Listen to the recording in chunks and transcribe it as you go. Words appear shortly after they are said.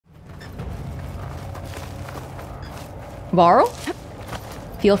Borrow?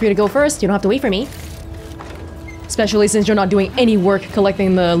 Feel free to go first, you don't have to wait for me. Especially since you're not doing any work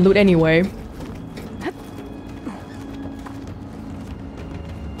collecting the loot anyway.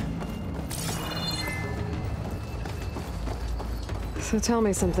 So tell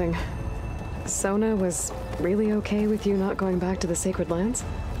me something. Sona was really okay with you not going back to the Sacred Lands?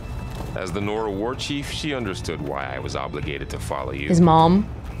 As the Nora war chief, she understood why I was obligated to follow you. His mom.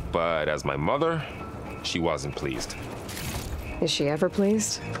 But as my mother, she wasn't pleased. Is she ever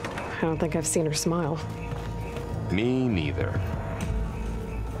pleased? I don't think I've seen her smile. Me neither.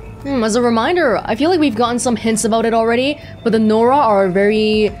 As a reminder, I feel like we've gotten some hints about it already, but the Nora are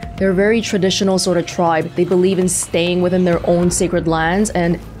they're a very traditional sort of tribe. They believe in staying within their own sacred lands,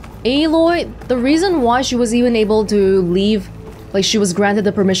 and Aloy, the reason why she was even able to leave, like she was granted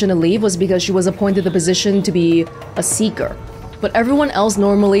the permission to leave, was because she was appointed the position to be a seeker. But everyone else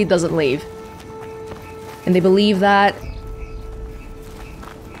normally doesn't leave. And they believe that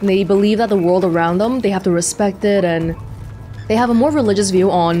the world around them, they have to respect it, and they have a more religious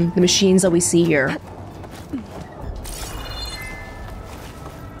view on the machines that we see here.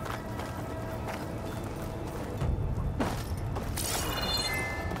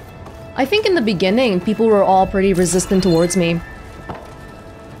 I think in the beginning, people were all pretty resistant towards me.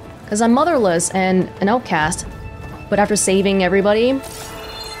 Because I'm motherless and an outcast. But after saving everybody,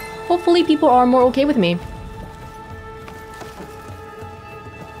 hopefully people are more okay with me.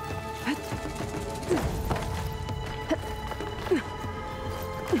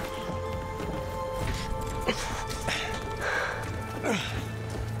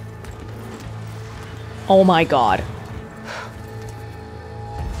 Oh my god.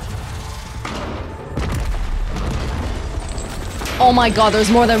 Oh my god, there's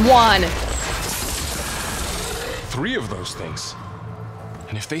more than one! 3 of those things.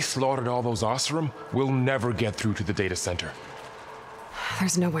 And if they slaughtered all those Oseram, we'll never get through to the data center.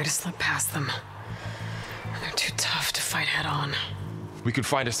 There's no way to slip past them. They're too tough to fight head on. We could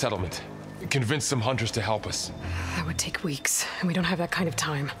find a settlement. Convince some hunters to help us. That would take weeks, and we don't have that kind of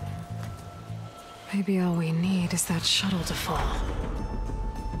time. Maybe all we need is that shuttle to fall.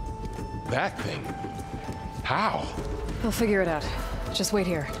 That thing? How? I'll figure it out. Just wait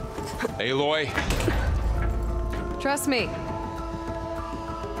here. Aloy. Trust me.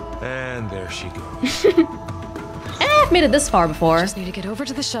 And there she goes. I've made it this far before. Just need to get over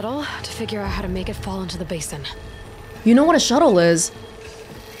to the shuttle to figure out how to make it fall into the basin. You know what a shuttle is?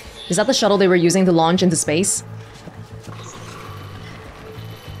 Is that the shuttle they were using to launch into space?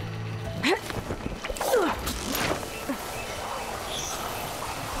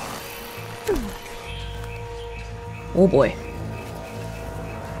 Oh boy.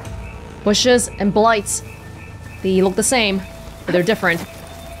 Bushes and blights. They look the same, but they're different.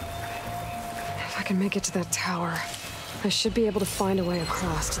 If I can make it to that tower, I should be able to find a way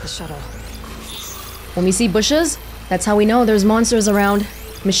across to the shuttle. When we see bushes, that's how we know there's monsters around,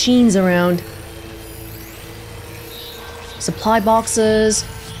 machines around. Supply boxes.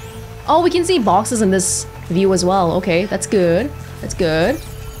 Oh, we can see boxes in this view as well. Okay, that's good. That's good.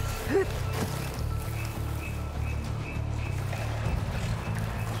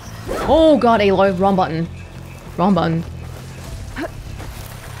 Oh god, Aloy, wrong button. Wrong button.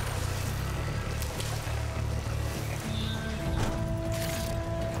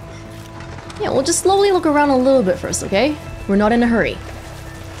 Yeah, we'll just slowly look around a little bit first, okay? We're not in a hurry.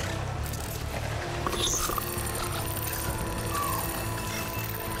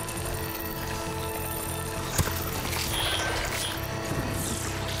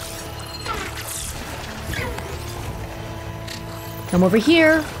 Come over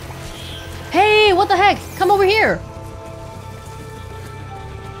here. Hey, what the heck? Come over here.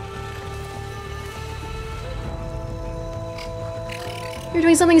 You're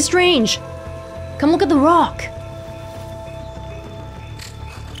doing something strange. Come look at the rock.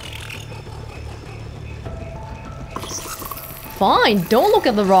 Fine, don't look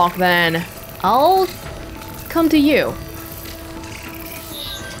at the rock then. I'll come to you.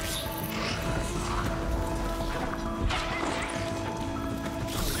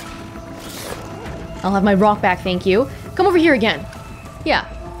 I'll have my rock back, thank you. Come over here again. Yeah.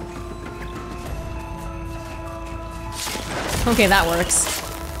 Okay, that works.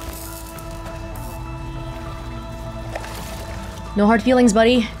 No hard feelings,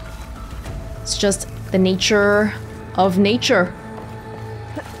 buddy. It's just the nature of nature.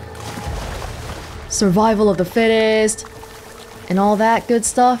 Survival of the fittest, and all that good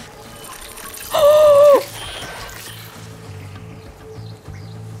stuff.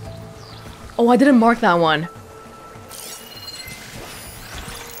 Oh, I didn't mark that one.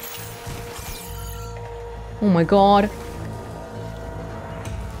 Oh my god.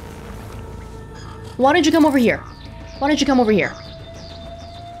 Why don't you come over here? Why don't you come over here?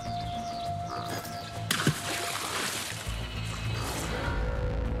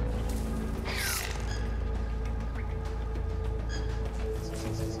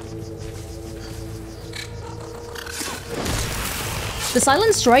 The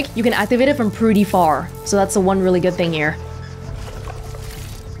silent strike, you can activate it from pretty far, so that's the one really good thing here.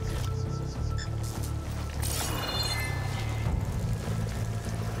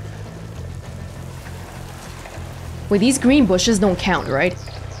 Wait, these green bushes don't count, right?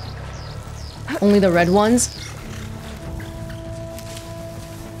 Only the red ones?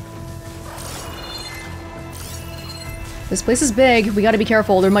 This place is big, we gotta be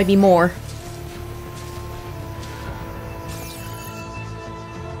careful, there might be more.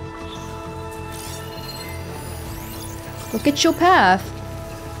 Look at your path.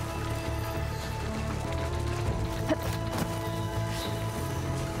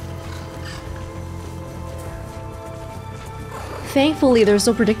 Thankfully, they're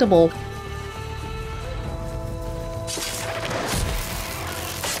so predictable.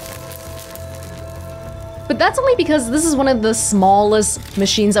 But that's only because this is one of the smallest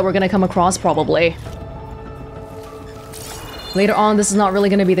machines that we're gonna come across, probably. Later on, this is not really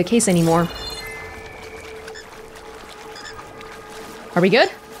gonna be the case anymore. Are we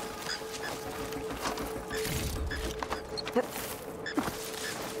good?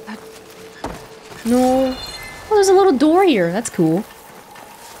 No. Oh, there's a little door here. That's cool.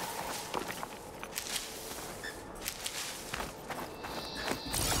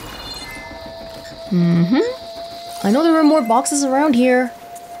 I know there were more boxes around here.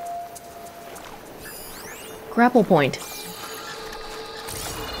 Grapple point.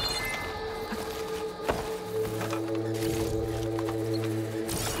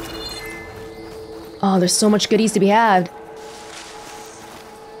 Oh, there's so much goodies to be had.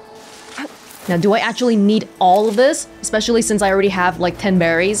 Now, do I actually need all of this? Especially since I already have like 10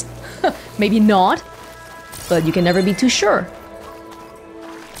 berries. Maybe not. But you can never be too sure.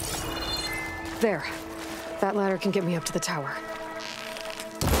 There. That ladder can get me up to the tower.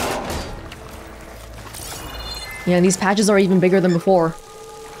 Yeah, these patches are even bigger than before.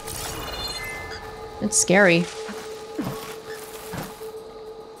 It's scary.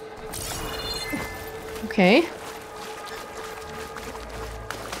 Okay.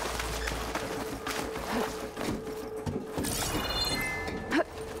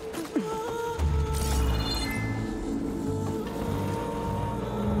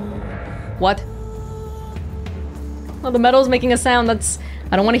 What? Oh, the metal's making a sound that's...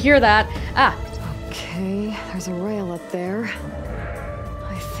 I don't want to hear that. Ah! Okay, there's a rail up there.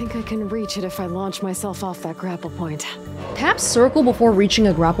 I think I can reach it if I launch myself off that grapple point. Tap circle before reaching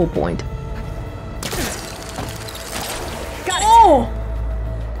a grapple point. Got it! Oh!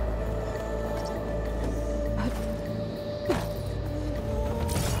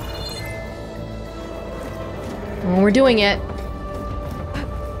 Oh, we're doing it.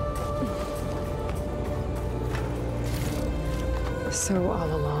 So all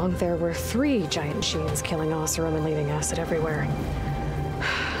along, there were 3 giant machines killing Oseram and leaving acid everywhere.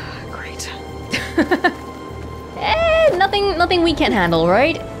 Great. Nothing we can't handle,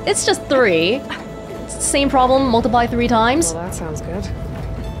 right? It's just 3. It's the same problem, multiply 3 times. Well, that sounds good.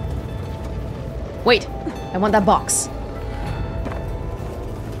 Wait, I want that box.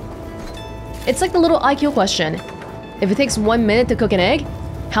 It's like the little IQ question. If it takes 1 minute to cook an egg,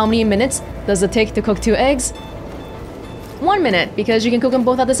 how many minutes does it take to cook 2 eggs? 1 minute, because you can cook them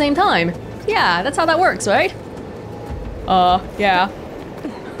both at the same time. Yeah, that's how that works, right? Yeah.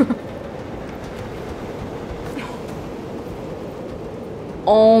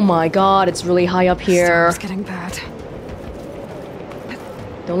 Oh my god, it's really high up here. It's getting bad.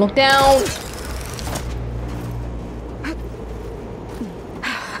 Don't look down.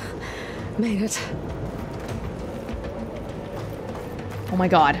 Made it. Oh my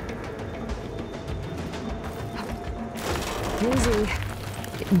god. Easy.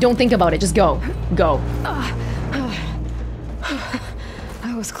 Don't think about it, just go. Go.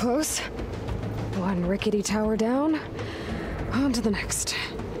 That was close. 1 rickety tower down. On to the next.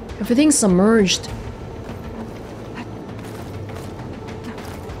 Everything's submerged.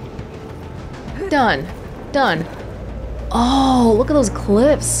 Done. Done. Oh, look at those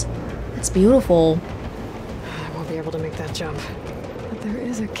cliffs. That's beautiful. I won't be able to make that jump. But there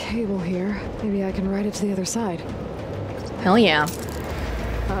is a cable here. Maybe I can ride it to the other side. Hell yeah.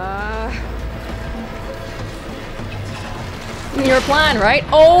 Your plan, right?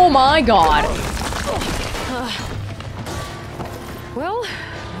 Oh my god. Well,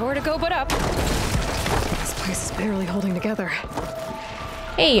 nowhere to go but up. This place is barely holding together.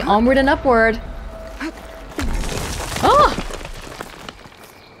 Hey, onward and upward.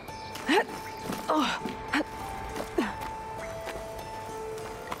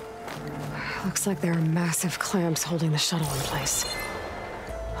 Looks like there are massive clamps holding the shuttle in place.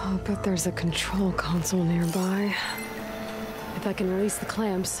 I'll bet there's a control console nearby. If I can release the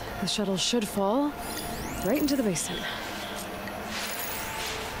clamps, the shuttle should fall right into the basin.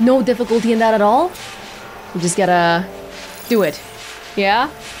 No difficulty in that at all? You just gotta do it. Yeah?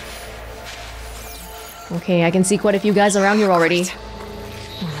 Okay, I can see quite a few guys around here already.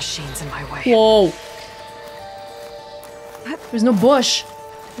 More machines in my way. Whoa! There's no bush.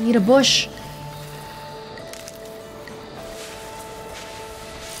 I need a bush.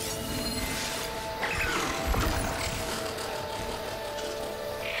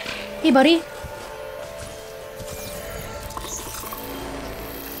 Hey, buddy.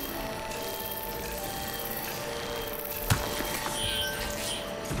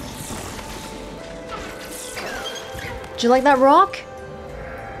 Did you like that rock?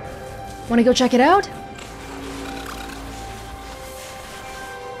 Wanna go check it out?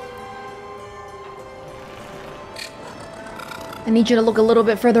 I need you to look a little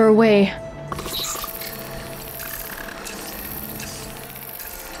bit further away.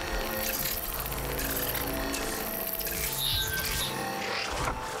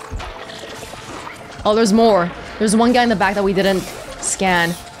 Oh, there's more. There's one guy in the back that we didn't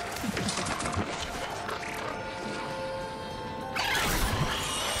scan.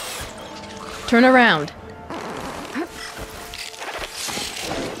 Turn around.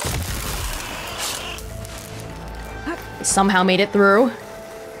 Somehow made it through.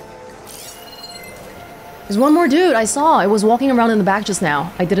 There's one more dude I saw. It was walking around in the back just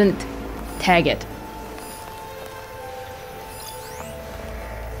now. I didn't tag it.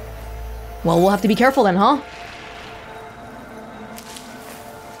 Well, we'll have to be careful then, huh?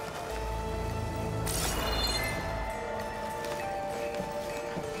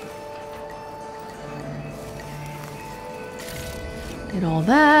 Did all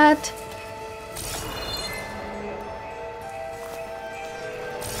that.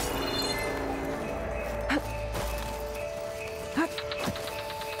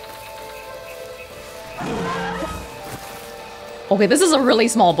 Okay, this is a really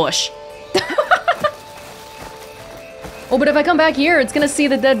small bush. Oh, but if I come back here, it's gonna see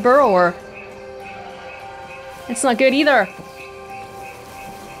the dead burrower. It's not good either.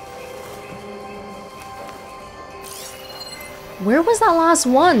 Where was that last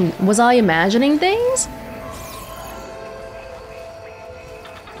one? Was I imagining things?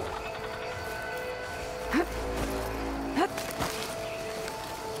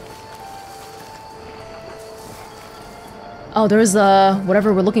 Oh, there's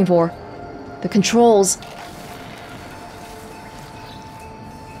whatever we're looking for. The controls.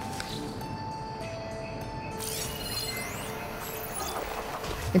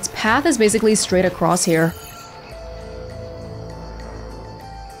 Its path is basically straight across here.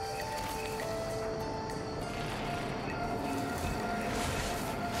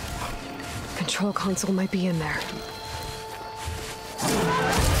 Control console might be in there.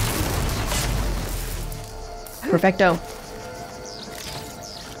 Perfecto.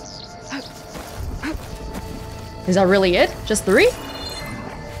 Is that really it? Just 3?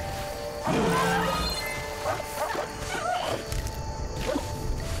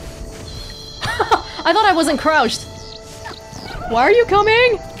 I thought I wasn't crouched. Why are you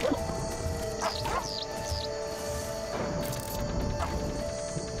coming?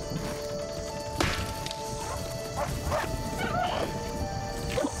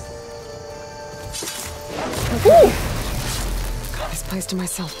 Woo! Got this place to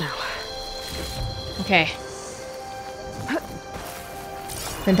myself now. Okay.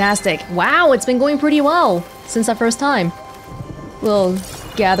 Fantastic. Wow, it's been going pretty well since our first time. We'll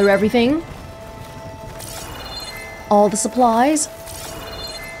gather everything. All the supplies.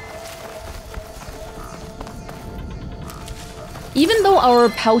 Even though our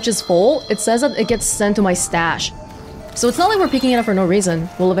pouch is full, it says that it gets sent to my stash. So it's not like we're picking it up for no reason.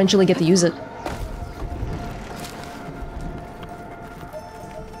 We'll eventually get to use it.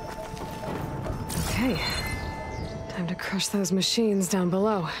 Okay. Time to crush those machines down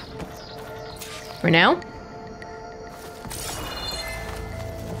below. For now?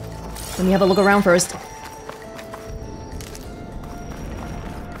 Let me have a look around first.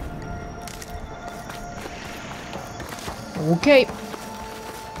 Okay.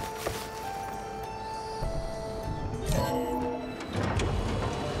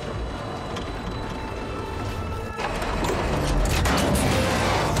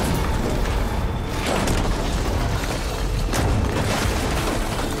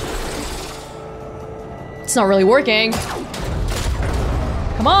 It's not really working.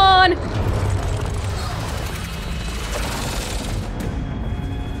 Come on!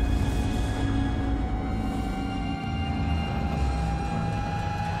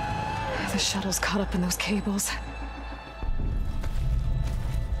 shuttle's caught up in those cables.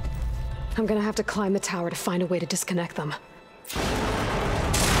 I'm gonna have to climb the tower to find a way to disconnect them.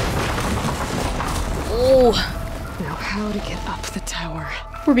 Oh, Now how to get up the tower?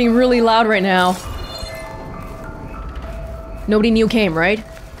 we're being really loud right now. Nobody new came, right?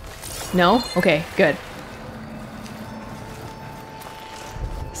 No? Okay, good.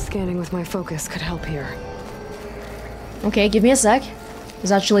 Scanning with my focus could help here. Okay, give me a sec.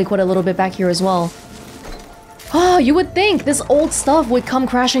 There's actually quite a little bit back here as well. Oh, you would think this old stuff would come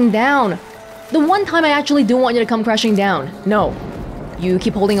crashing down. The one time I actually do want you to come crashing down. No. You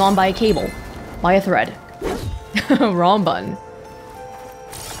keep holding on by a cable. By a thread. Wrong button.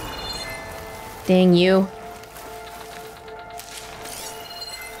 Dang you.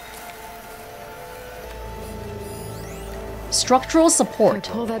 Structural If I support.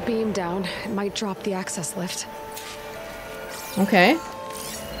 pull that beam down, it might drop the access lift. Okay.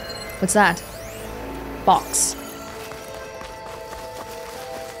 What's that? Box.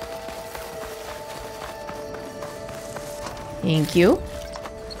 Thank you.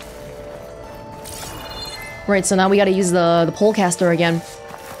 Right, so now we gotta use the polecaster again.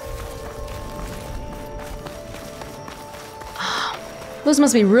 Those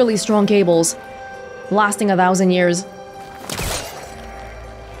must be really strong cables. Lasting 1,000 years.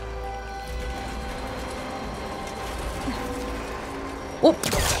 Oh!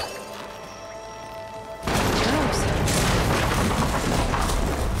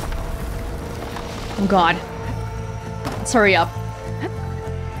 Oh god. Let's hurry up.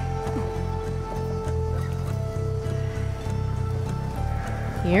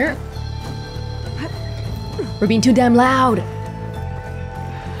 Here. We're being too damn loud.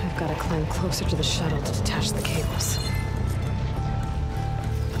 I've got to climb closer to the shuttle to detach the cables.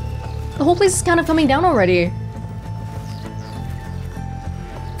 The whole place is kind of coming down already.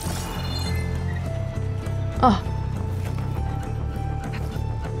 Oh.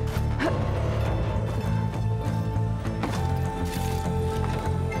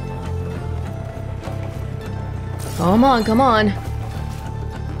 Come on, come on.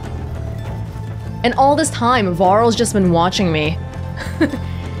 And all this time, Varl's just been watching me.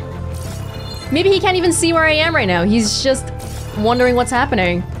 Maybe he can't even see where I am right now. He's just wondering what's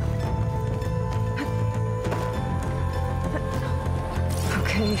happening.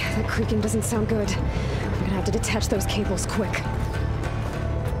 Okay, that creaking doesn't sound good. I'm gonna have to detach those cables quick.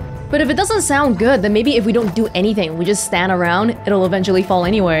 But if it doesn't sound good, then maybe if we don't do anything, we just stand around, it'll eventually fall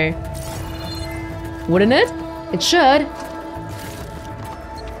anyway. Wouldn't it? It should.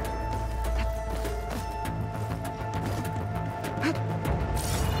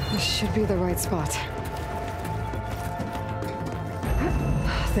 This should be the right spot.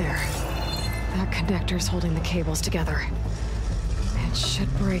 There. That connector's holding the cables together. It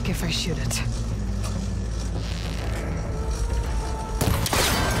should break if I shoot it.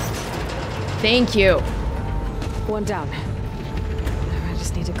 Thank you. One down. I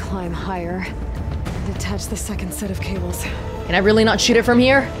just need to climb higher and detach the second set of cables. Can I really not shoot it from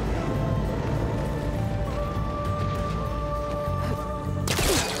here?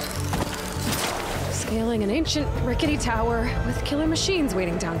 Scaling an ancient, rickety tower with killer machines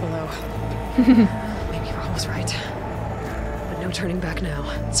waiting down below. Maybe Rob was right. But no turning back now.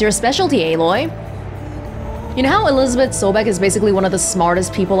 It's your specialty, Aloy. You know how Elizabeth Sobek is basically one of the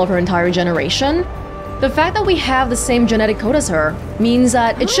smartest people of her entire generation? The fact that we have the same genetic code as her means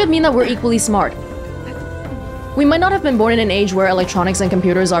that it should mean that we're equally smart. We might not have been born in an age where electronics and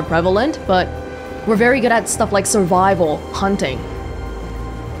computers are prevalent, but we're very good at stuff like survival, hunting.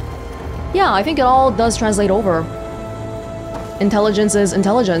 Yeah, I think it all does translate over. Intelligence is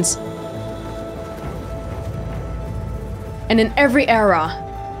intelligence. And in every era,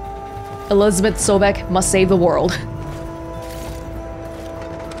 Elizabeth Sobek must save the world.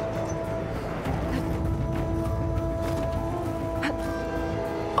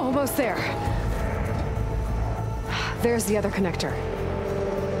 Almost there. There's the other connector.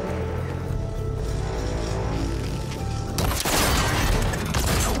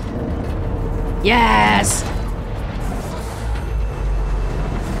 Yes!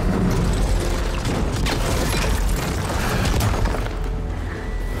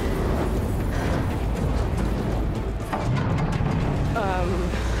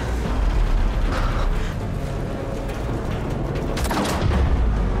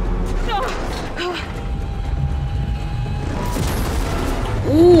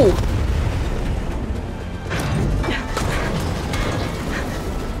 Ooh!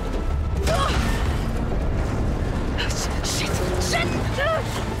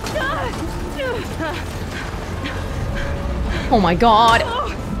 Oh my god!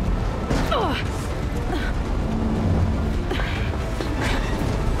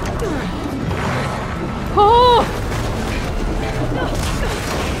 Oh!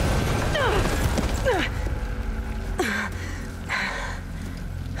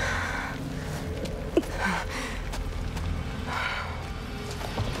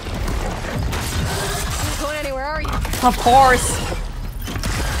 Not going anywhere, are you? Of course.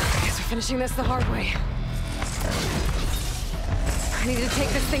 Guess we're finishing this the hard way. I need to take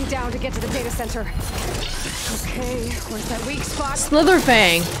this thing down to get to the data center. Okay, where's that weak spot?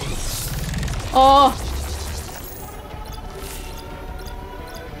 Slitherfang. Oh.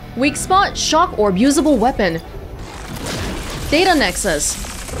 Weak spot, shock orb, usable weapon. Data nexus.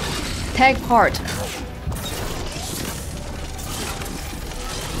 Tag part.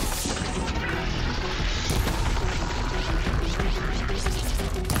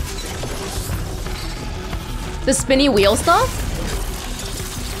 The spinny wheel stuff?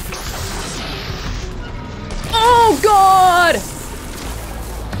 Oh god!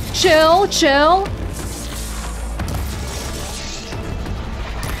 Chill, chill.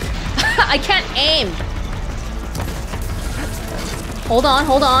 I can't aim. Hold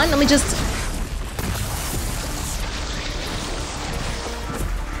on. Let me just...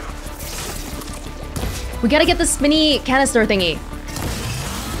 We gotta get the spinny canister thingy.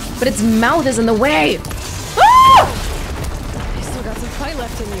 But its mouth is in the way. Ah! You still got some fight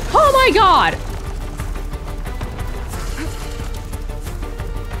left in you. Oh my god!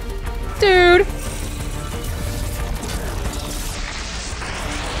 Dude.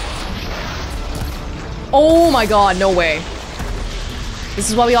 Oh my god, no way. This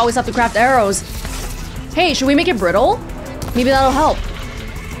is why we always have to craft arrows. Hey, should we make it brittle? Maybe that'll help.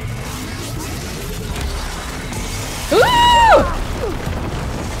 Ooh!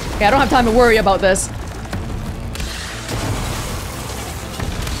 Okay, I don't have time to worry about this.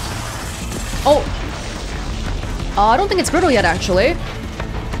 Oh. I don't think it's brittle yet, actually.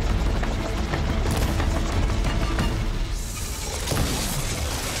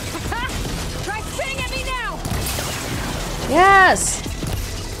 Yes!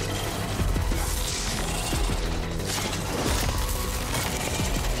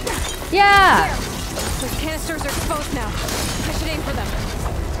 Yeah! There. Those canisters are exposed now. I should aim for them.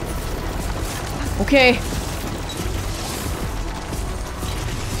 Okay.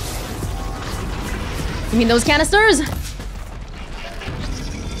 You mean those canisters?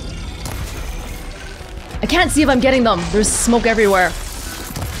 I can't see if I'm getting them. There's smoke everywhere.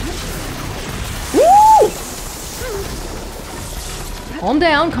 Calm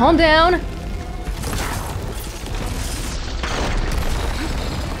down, calm down.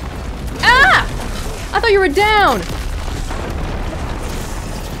 Ah! I thought you were down.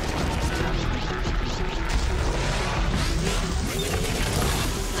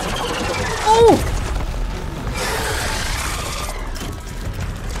 Oh!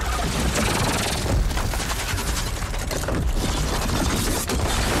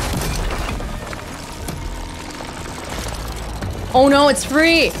 Oh no, it's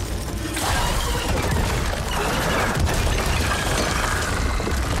free!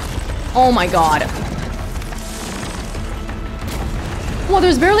 Oh my god. Well,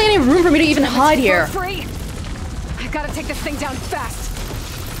 there's barely any room for me to even hide here. Free. I gotta take this thing down fast.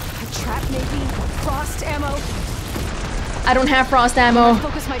 A trap maybe? Frost ammo? I don't have frost ammo.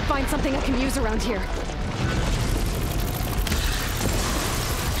 Focus might find something I can use around here.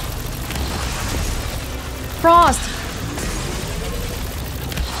 Frost!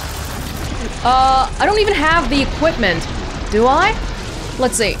 I don't even have the equipment. Do I?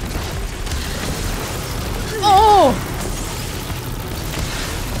 Let's see. Oh!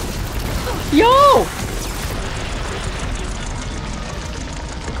 Yo!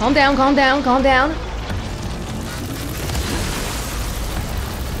 Calm down, calm down, calm down.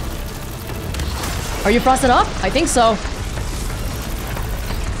 Are you frosted up? I think so.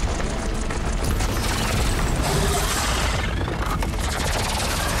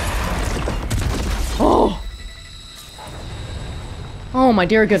 Oh. Oh my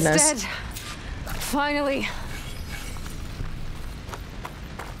dear goodness. It's dead. Finally.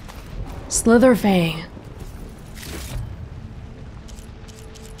 Slitherfang.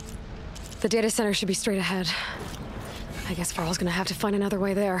 The data center should be straight ahead. I guess Varl's gonna have to find another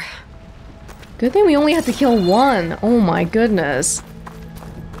way there. Good thing we only had to kill one. Oh my goodness.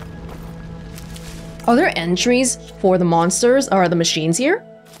 Are there entries for the monsters or the machines here?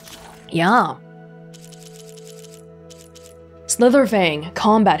 Yeah. Slitherfang,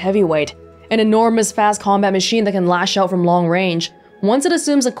 combat heavyweight. An enormous fast combat machine that can lash out from long range. Once it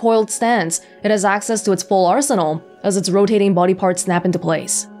assumes a coiled stance, it has access to its full arsenal, as its rotating body parts snap into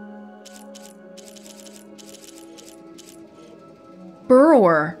place.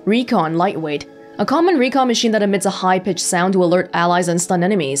 Burrower, recon lightweight. A common recon machine that emits a high-pitched sound to alert allies and stun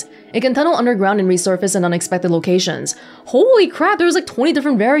enemies. It can tunnel underground and resurface in unexpected locations. Holy crap, there's like 20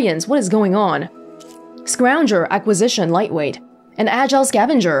 different variants. What is going on? Scrounger, acquisition, lightweight. An agile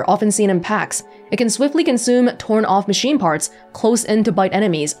scavenger, often seen in packs. It can swiftly consume torn-off machine parts, close in to bite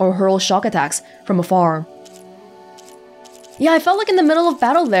enemies, or hurl shock attacks from afar. Yeah, I felt like in the middle of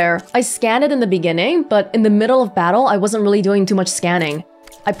battle there. I scanned it in the beginning, but in the middle of battle, I wasn't really doing too much scanning.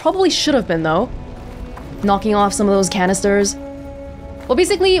 I probably should have been, though. Knocking off some of those canisters. Well,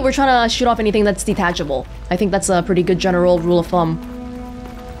 basically, we're trying to shoot off anything that's detachable. I think that's a pretty good general rule of thumb.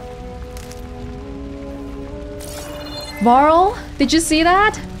 Varl, did you see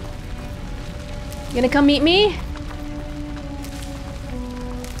that? You gonna come meet me?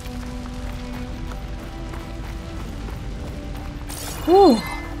 Whew.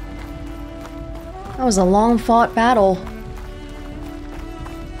 That was a long-fought battle.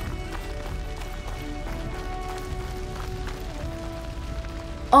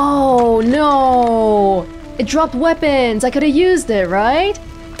 Oh no! It dropped weapons! I could have used it, right?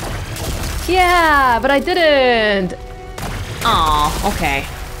 Yeah, but I didn't! Aw, okay.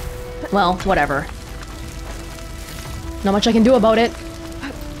 Well, whatever. Not much I can do about it.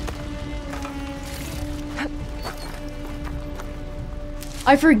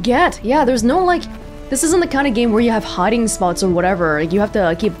 I forget! Yeah, there's no like... This isn't the kind of game where you have hiding spots or whatever. Like, you have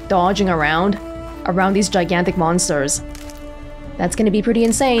to keep dodging around these gigantic monsters. That's gonna be pretty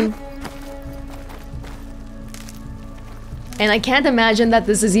insane. And I can't imagine that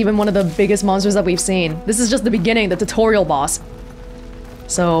this is even one of the biggest monsters that we've seen. This is just the beginning, the tutorial boss.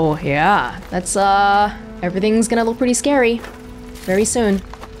 So, yeah, that's, everything's gonna look pretty scary very soon.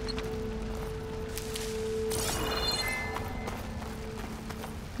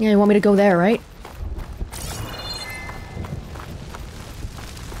 Yeah, you want me to go there, right?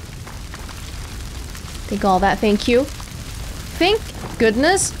 Take all that, thank you. Thank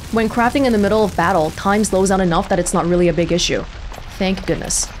goodness, when crafting in the middle of battle, time slows down enough that it's not really a big issue. Thank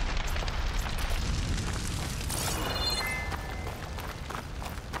goodness.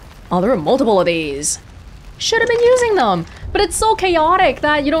 Oh, there are multiple of these. Should have been using them, but it's so chaotic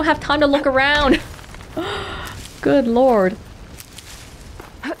that you don't have time to look around. Good lord.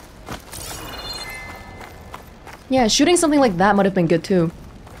 Yeah, shooting something like that might have been good too.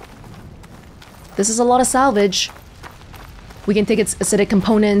 This is a lot of salvage. We can take its acidic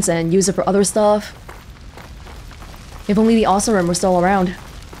components and use it for other stuff. If only the awesome room were still around.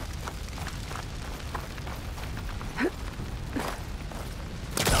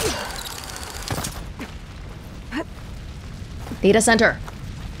 Data center.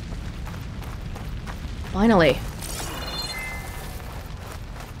 Finally.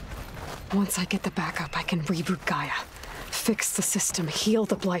 Once I get the backup, I can reboot Gaia. Fix the system, heal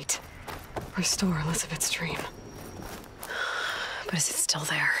the blight. Restore Elizabeth's dream. But is it still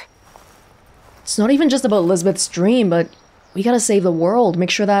there? It's not even just about Elizabeth's dream, but we gotta save the world. Make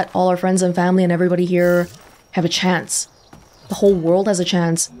sure that all our friends and family and everybody here have a chance. The whole world has a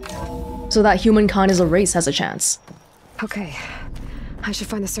chance. So that humankind as a race has a chance. Okay. I should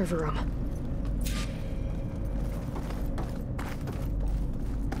find the server room.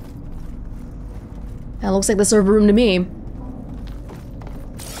 That looks like the server room to me.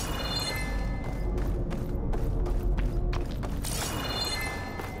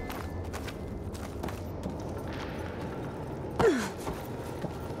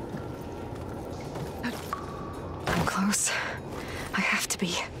 I'm close. I have to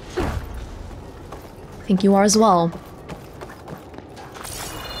be. I think you are as well.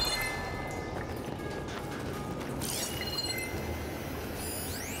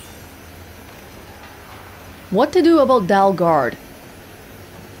 What to do about Dalgard?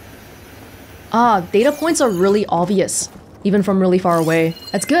 Ah, data points are really obvious, even from really far away.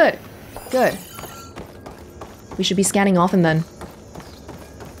 That's good. Good. We should be scanning often then.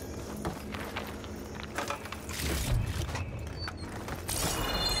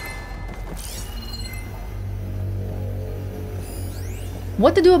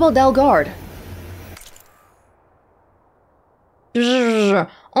 What to do about Dalgard?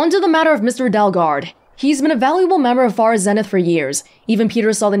 On to the matter of Mr. Dalgard. He's been a valuable member of Far Zenith for years. Even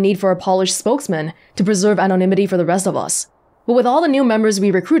Peter saw the need for a polished spokesman to preserve anonymity for the rest of us. But with all the new members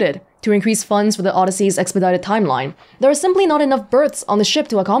we recruited to increase funds for the Odyssey's expedited timeline, there are simply not enough berths on the ship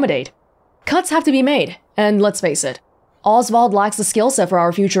to accommodate. Cuts have to be made, and let's face it, Oswald lacks the skill set for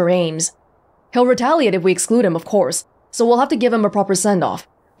our future aims. He'll retaliate if we exclude him, of course, so we'll have to give him a proper send-off.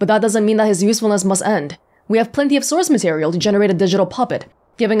 But that doesn't mean that his usefulness must end. We have plenty of source material to generate a digital puppet,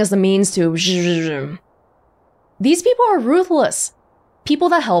 giving us the means to... These people are ruthless. People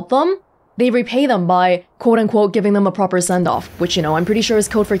that help them, they repay them by quote-unquote giving them a proper send-off, which, you know, I'm pretty sure is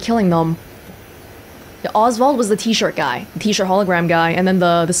code for killing them. Yeah, Oswald was the t-shirt guy, the t-shirt hologram guy, and then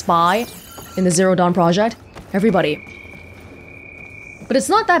the spy in the Zero Dawn project. Everybody. But it's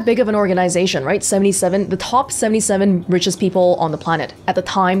not that big of an organization, right? 77, the top 77 richest people on the planet at the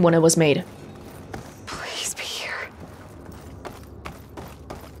time when it was made. Please be here.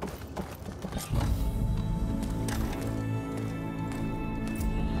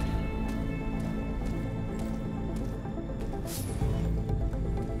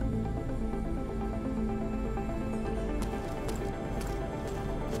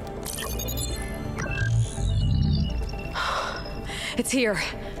 It's here.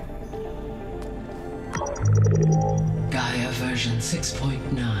 GAIA version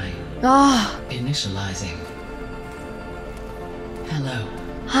 6.9. Ah. Initializing. Hello.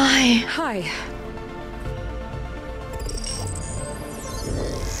 Hi. Hi.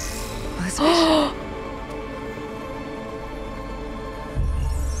 Elizabeth.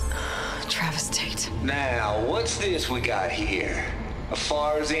 Travis Tate. Now, what's this we got here? A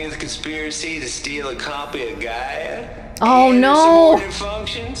Farzan's conspiracy to steal a copy of Gaia? Oh and no! their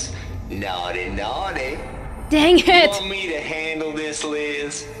functions? Naughty, naughty. Dang You it! want me to handle this,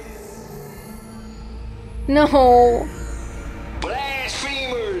 Liz? No.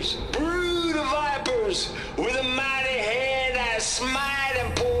 Blasphemers, brood of vipers, with a mighty hand I smite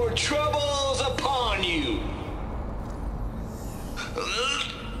and pour troubles upon you.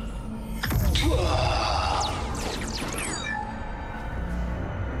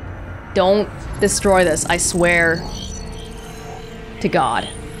 Don't destroy this, I swear. To God.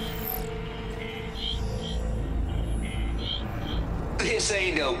 This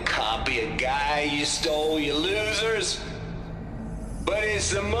ain't no copy of Gaia you stole, you losers. But it's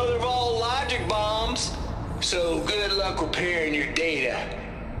the mother of all logic bombs. So good luck repairing your data.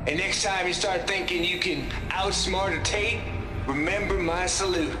 And next time you start thinking you can outsmart a Tate, remember my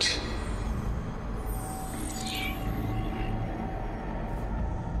salute.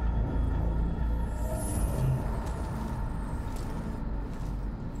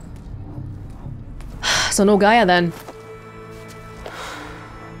 So no Gaia then.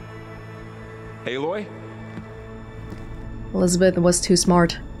 Aloy? Elizabeth was too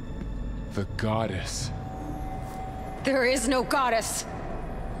smart. The goddess. There is no goddess.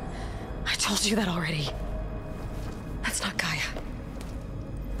 I told you that already. That's not Gaia.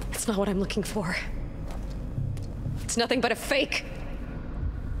 It's not what I'm looking for. It's nothing but a fake.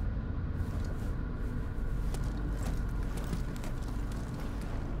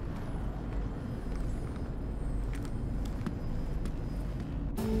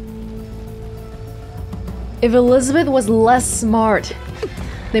 If Elizabeth was less smart,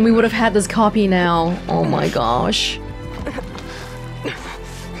 then we would have had this copy now. Oh my gosh.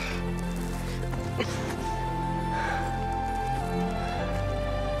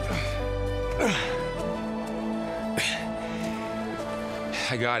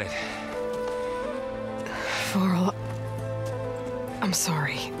 I got it. Varl, I'm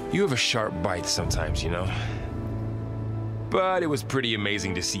sorry. You have a sharp bite sometimes, you know? But it was pretty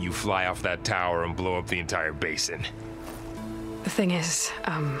amazing to see you fly off that tower and blow up the entire basin. The thing is,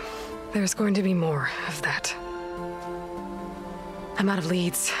 there's going to be more of that. I'm out of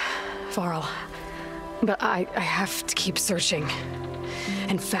leads, Varl. But I have to keep searching.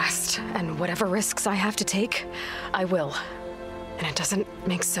 And fast. And whatever risks I have to take, I will. And it doesn't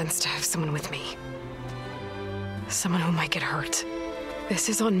make sense to have someone with me. Someone who might get hurt. This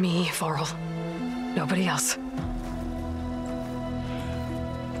is on me, Varl. Nobody else.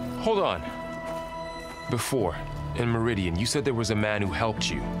 Hold on. Before, in Meridian, you said there was a man who helped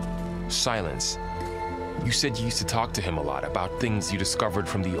you. Silence. You said you used to talk to him a lot about things you discovered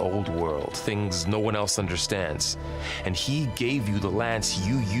from the old world, things no one else understands. And he gave you the lance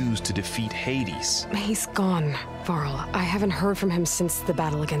you used to defeat Hades. He's gone, Varl. I haven't heard from him since the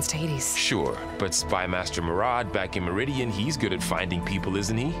battle against Hades. Sure, but Spy Master Murad back in Meridian, he's good at finding people,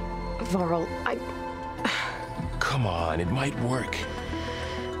 isn't he? Varl, Come on, it might work.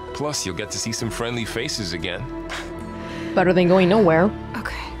 Plus, you'll get to see some friendly faces again. Better than going nowhere.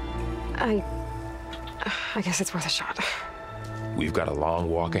 Okay. I guess it's worth a shot. We've got a long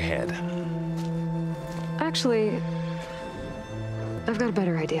walk ahead. Actually, I've got a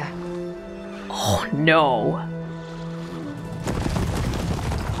better idea. Oh no.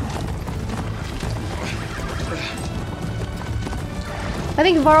 I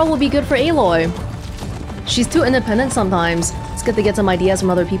think Varl will be good for Aloy. She's too independent sometimes. It's good to get some ideas from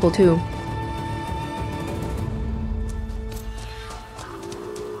other people too.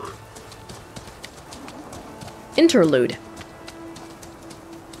 Interlude.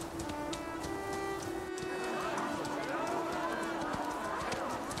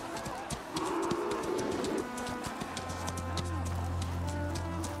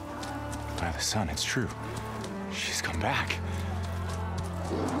 the sun, it's true. She's come back.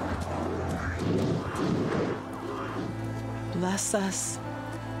 Bless us.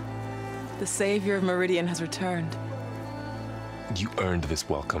 The savior of Meridian has returned. You earned this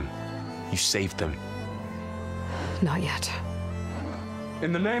welcome. You saved them. Not yet.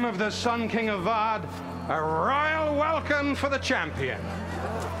 In the name of the Sun King of Vard, a royal welcome for the champion.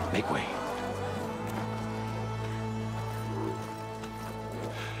 Make way.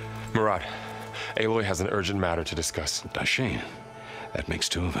 Murad, Aloy has an urgent matter to discuss. Dashane, that makes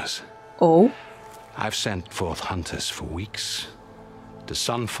two of us. Oh? I've sent forth hunters for weeks to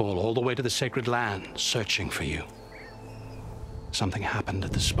Sunfall all the way to the Sacred Land, searching for you. Something happened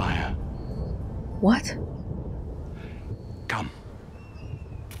at the Spire. What? Come.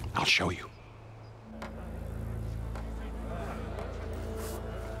 I'll show you.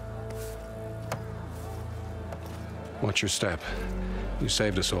 Watch your step. You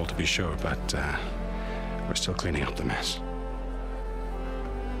saved us all, to be sure, but we're still cleaning up the mess.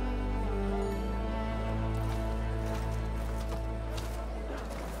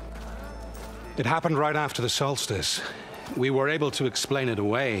 It happened right after the solstice. We were able to explain it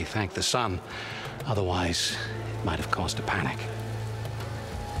away, thank the sun. Otherwise, it might have caused a panic.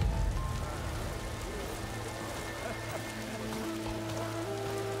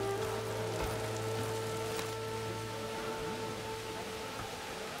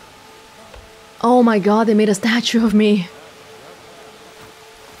 Oh my god, they made a statue of me.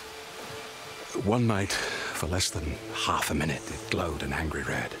 One night, for less than half a minute, it glowed an angry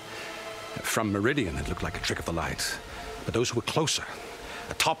red. From Meridian, it looked like a trick of the light. But those who were closer,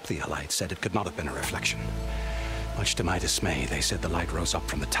 atop the light, said it could not have been a reflection. Much to my dismay, they said the light rose up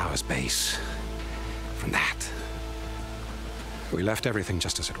from the tower's base. From that. We left everything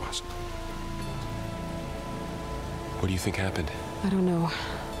just as it was. What do you think happened? I don't know.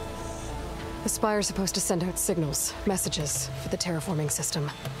 The Spire's supposed to send out signals, messages, for the terraforming system.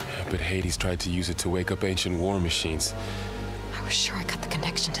 But Hades tried to use it to wake up ancient war machines. I was sure I got the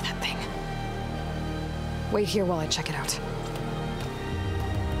connection to that thing. Wait here while I check it out.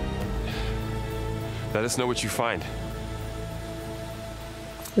 Let us know what you find.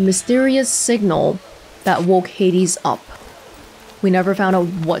 The mysterious signal that woke Hades up. We never found out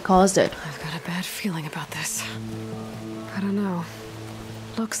what caused it. I've got a bad feeling about this. I don't know.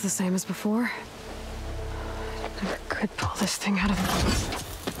 Looks the same as before. Never could pull this thing out of the...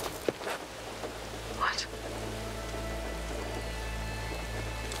 What?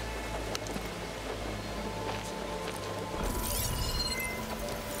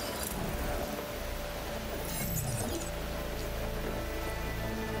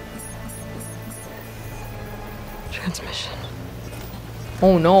 Transmission.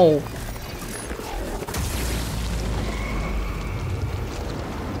 Oh no.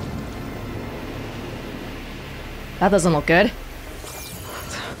 That doesn't look good.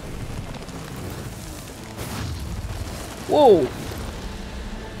 Whoa.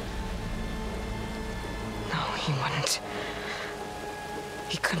 No, he wouldn't.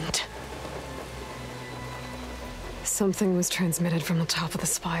 He couldn't. Something was transmitted from the top of the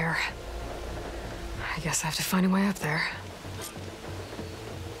Spire. I guess I have to find a way up there.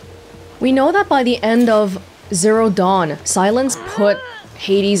 We know that by the end of Zero Dawn, Silence put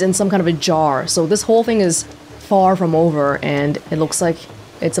Hades in some kind of a jar, so this whole thing is far from over, and it looks like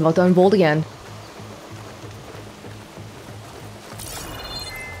it's about to unfold again.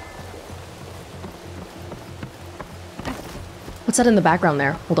 What's that in the background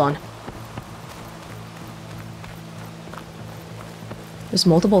there? Hold on. There's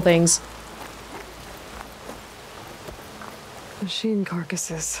multiple things. Machine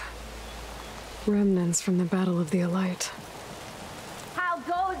carcasses. Remnants from the Battle of the Elite. How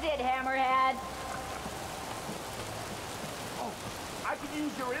goes it, Hammerhead?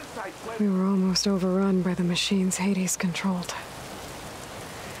 We were almost overrun by the machines Hades controlled.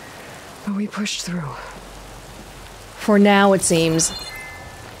 But we pushed through. For now, it seems.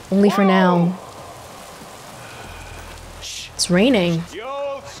 Only for now. It's raining. You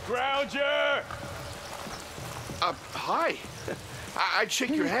old scrounger! Hi. I'd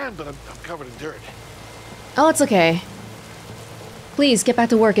shake your hand, but I'm covered in dirt. Oh, it's okay. Please, get back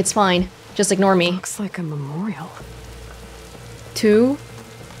to work, it's fine. Just ignore me. Looks like a memorial. 2.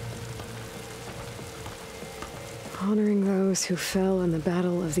 Honoring those who fell in the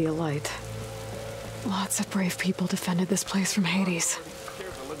Battle of the Elite. Lots of brave people defended this place from Hades.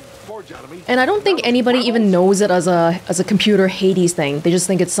 And I don't think anybody even knows it as a computer Hades thing. They just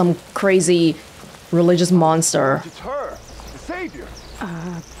think it's some crazy religious monster. It's her, the savior.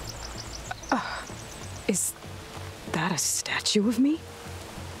 Is that a statue of me?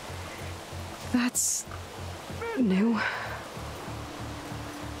 That's new.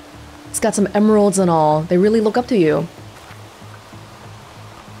 It's got some emeralds and all. They really look up to you.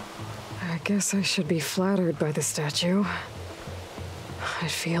 I guess I should be flattered by the statue.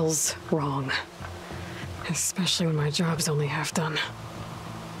 It feels wrong. Especially when my job's only half done.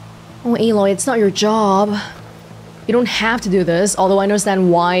 Oh, Aloy, it's not your job. You don't have to do this, although I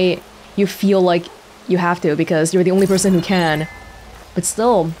understand why you feel like you have to, because you're the only person who can. But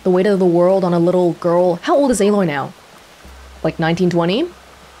still, the weight of the world on a little girl... How old is Aloy now? Like 1920?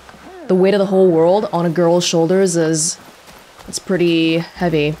 The weight of the whole world on a girl's shoulders is... It's pretty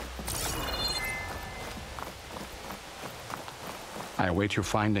heavy. I await your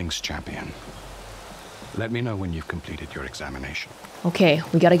findings, champion. Let me know when you've completed your examination. Okay,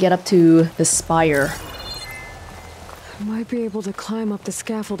 we gotta get up to the Spire. I might be able to climb up the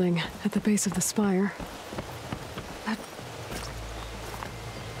scaffolding at the base of the Spire.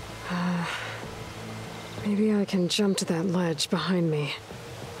 Maybe I can jump to that ledge behind me.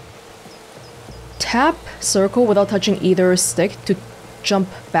 Tap circle without touching either stick to jump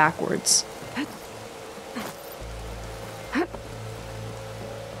backwards.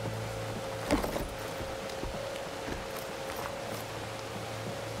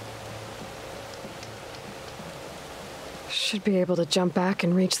 Should be able to jump back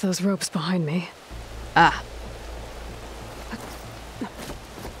and reach those ropes behind me. Ah.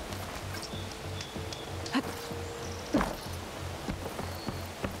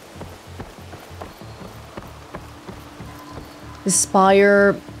 The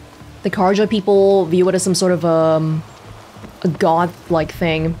Spire, the Karja people view it as some sort of a god-like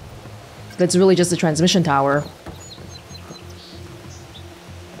thing. That's really just a transmission tower.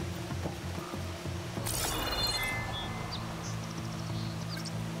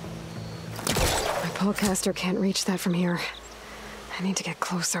 My pullcaster can't reach that from here. I need to get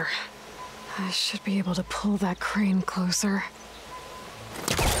closer. I should be able to pull that crane closer.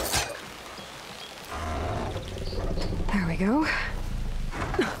 There we go.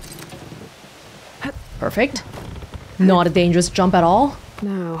 Perfect. Not a dangerous jump at all.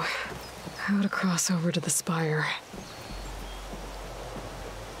 Now, how to cross over to the Spire.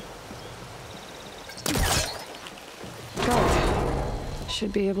 Got it.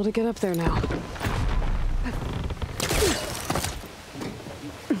 Should be able to get up there now.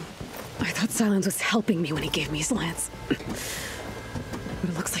 I thought Silence was helping me when he gave me his lance. But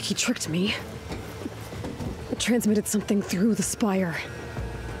it looks like he tricked me. It transmitted something through the Spire.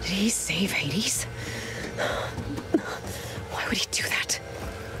 Did he save Hades? Why would he do that?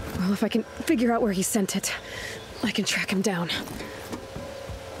 Well, if I can figure out where he sent it, I can track him down.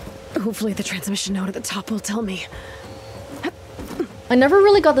 Hopefully the transmission note at the top will tell me. I never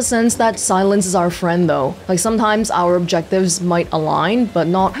really got the sense that Silence is our friend, though. Like, sometimes our objectives might align, but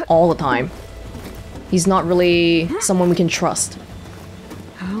not all the time. He's not really someone we can trust.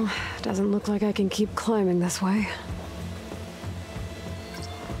 Well, doesn't look like I can keep climbing this way.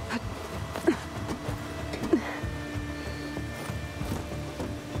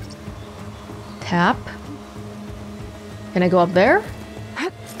 Tap. Can I go up there?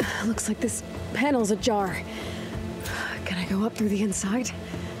 Looks like this panel's ajar. Can I go up through the inside?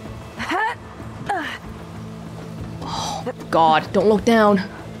 Oh, God, don't look down.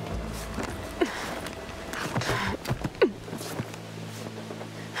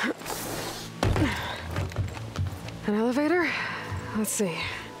 An elevator? Let's see.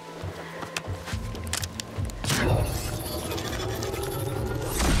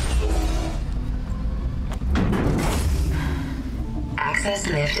 Access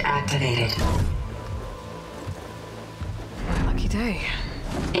lift activated. Lucky day.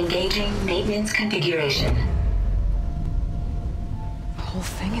 Engaging maintenance configuration. The whole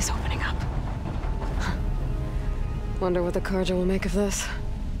thing is opening up. Wonder what the Karja will make of this.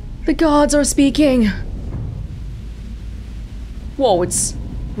 The gods are speaking. Whoa, it's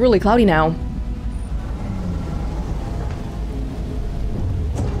really cloudy now.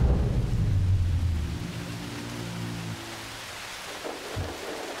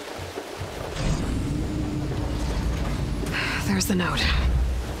 There's the note.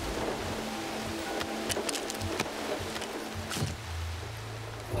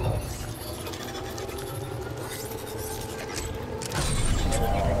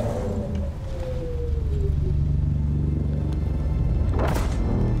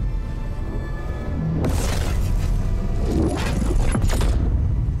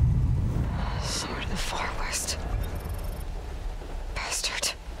 Sword of the Far West.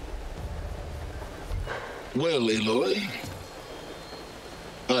 Bastard. Well, Aloy,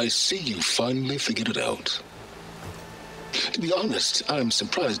 I see you finally figured it out. To be honest, I'm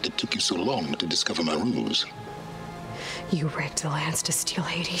surprised it took you so long to discover my ruse. You rigged the lands to steal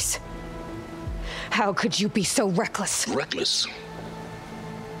Hades. How could you be so reckless? Reckless?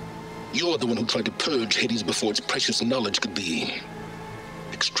 You're the one who tried to purge Hades before its precious knowledge could be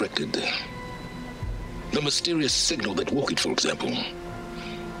extracted. The mysterious signal that woke it, for example.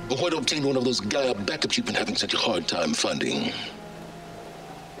 Or where to obtain one of those GAIA backups you've been having such a hard time finding.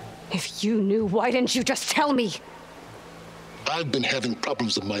 If you knew, why didn't you just tell me? I've been having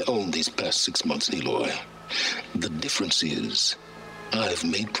problems of my own these past 6 months, Aloy. The difference is, I've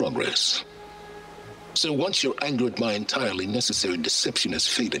made progress. So once your anger at my entirely necessary deception has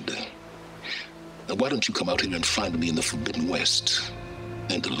faded, why don't you come out here and find me in the Forbidden West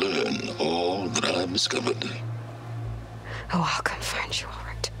and learn all that I've discovered? Oh, I'll come find you, all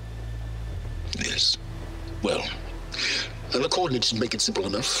right. Yes. Well, the coordinates should make it simple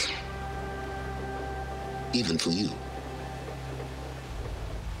enough. Even for you.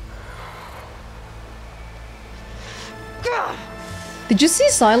 Did you see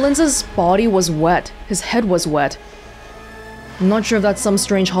Silence's body was wet? His head was wet. I'm not sure if that's some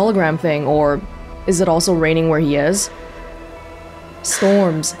strange hologram thing, or is it also raining where he is?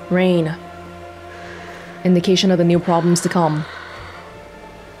 Storms, rain. Indication of the new problems to come.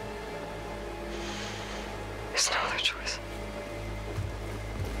 There's no other choice.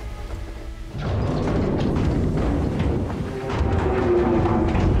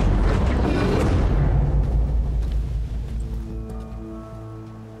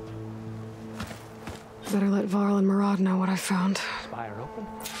 Better let Varl and Murad know what I found. Spire open?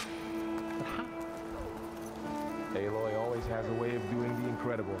 But how? Aloy always has a way of doing the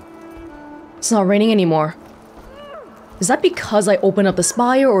incredible. It's not raining anymore. Is that because I opened up the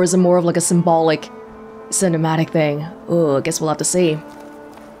Spire, or is it more of like a symbolic, cinematic thing? Ugh, I guess we'll have to see.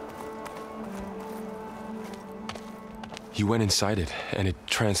 You went inside it, and it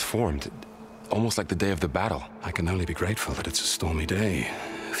transformed. Almost like the day of the battle. I can only be grateful that it's a stormy day.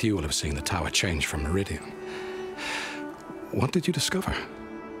 Few will have seen the tower change from Meridian. What did you discover?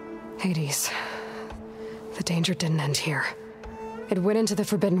 Hades. The danger didn't end here. It went into the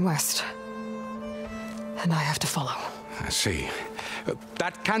Forbidden West. And I have to follow. I see.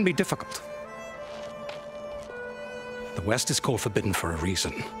 That can be difficult. The West is called Forbidden for a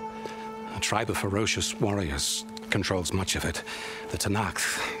reason. A tribe of ferocious warriors controls much of it, the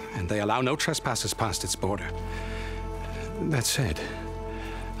Tenakth, and they allow no trespassers past its border. That said,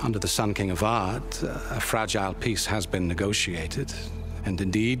 under the Sun King Avad, a fragile peace has been negotiated, and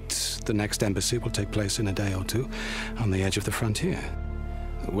indeed, the next embassy will take place in a day or two on the edge of the frontier.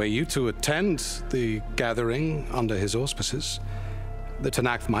 Were you to attend the gathering under his auspices, the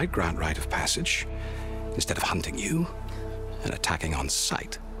Tenakth might grant right of passage, instead of hunting you and attacking on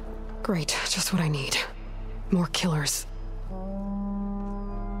sight. Great, just what I need. More killers.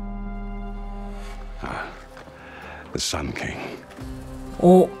 The Sun King.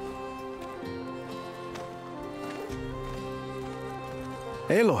 Oh.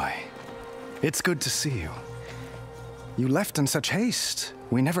 Aloy, it's good to see you. You left in such haste.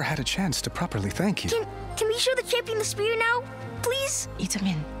 We never had a chance to properly thank you. Can we show the champion the spear now, please?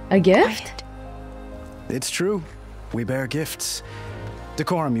 Itamin. A gift? It's true. We bear gifts.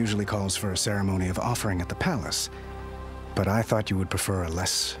 Decorum usually calls for a ceremony of offering at the palace, but I thought you would prefer a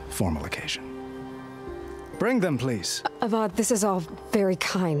less formal occasion. Bring them, please. Avad, this is all very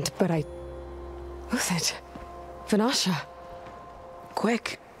kind, but Who's it? Vanasha.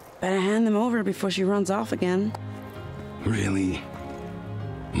 Quick. Better hand them over before she runs off again. Really?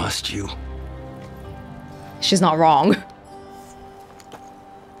 Must you? She's not wrong.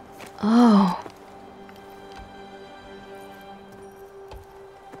 Oh.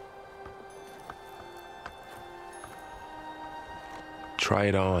 Try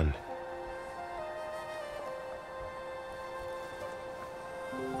it on.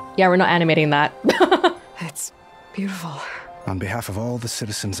 Yeah, we're not animating that. It's beautiful. On behalf of all the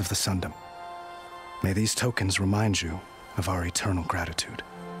citizens of the Sundom, may these tokens remind you of our eternal gratitude.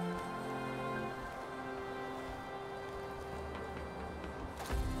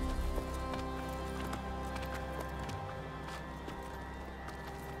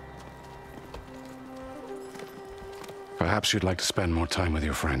 Perhaps you'd like to spend more time with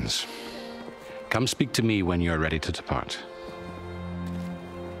your friends. Come speak to me when you're ready to depart.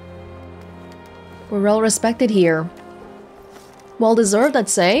 We're well respected here. Well deserved, I'd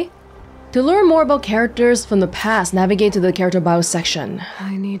say. To learn more about characters from the past, navigate to the character bio section.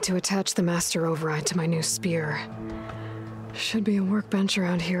 I need to attach the master override to my new spear. Should be a workbench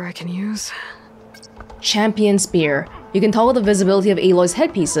around here I can use. Champion Spear. You can toggle the visibility of Aloy's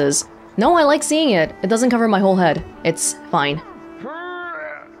headpieces. No, I like seeing it. It doesn't cover my whole head. It's fine.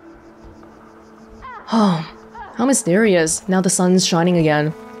 Oh, how mysterious. Now the sun's shining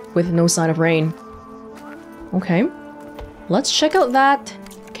again, with no sign of rain. Okay. Let's check out that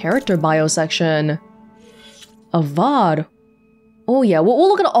character bio section. Avad. Oh yeah, we'll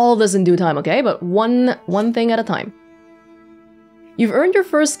look at all of this in due time, okay? But one thing at a time. You've earned your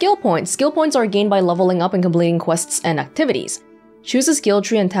first skill point. Skill points are gained by leveling up and completing quests and activities. Choose a skill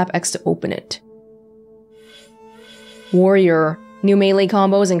tree and tap X to open it. Warrior. New melee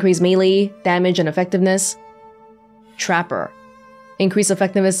combos increase melee, damage, and effectiveness. Trapper. Increase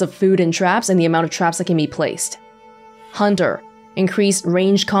effectiveness of food and traps and the amount of traps that can be placed. Hunter. Increase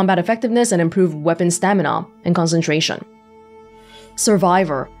ranged combat effectiveness and improve weapon stamina and concentration.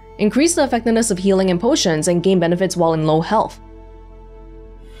 Survivor. Increase the effectiveness of healing and potions and gain benefits while in low health.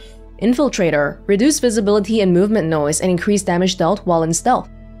 Infiltrator. Reduce visibility and movement noise and increase damage dealt while in stealth.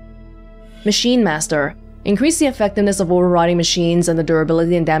 Machine Master. Increase the effectiveness of overriding machines and the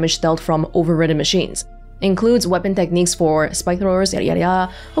durability and damage dealt from overridden machines. Includes weapon techniques for spike throwers, yada yada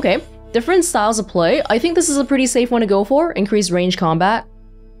yada. Okay, different styles of play. I think this is a pretty safe one to go for. Increase range combat.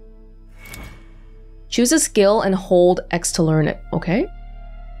 Choose a skill and hold X to learn it. Okay.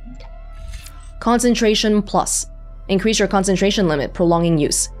 Concentration plus. Increase your concentration limit, prolonging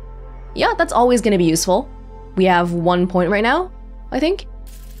use. Yeah, that's always going to be useful. We have 1 point right now, I think.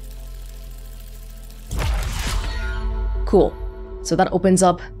 Cool. So that opens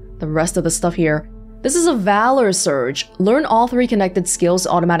up the rest of the stuff here. This is a Valor Surge. Learn all 3 connected skills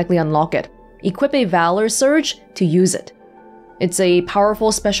to automatically unlock it. Equip a Valor Surge to use it. It's a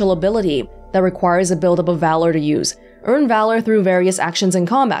powerful special ability that requires a buildup of Valor to use. Earn Valor through various actions in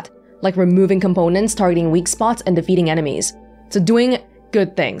combat, like removing components, targeting weak spots, and defeating enemies. So doing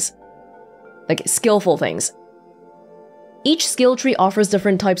good things. Like skillful things. Each skill tree offers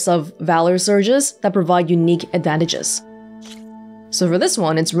different types of Valor Surges that provide unique advantages. So for this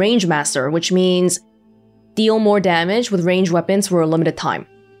one, it's Range Master, which means deal more damage with ranged weapons for a limited time.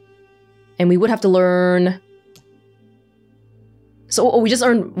 And we would have to learn... So we just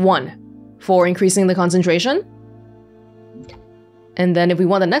earned 1 for increasing the concentration. And then if we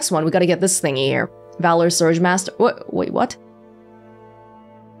want the next one, we gotta get this thingy here. Valor Surge Master... Wait, what?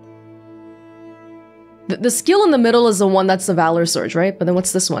 The skill in the middle is the one that's the Valor Surge, right? But then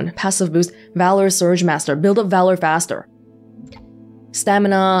what's this one? Passive boost. Valor Surge Master. Build up Valor faster.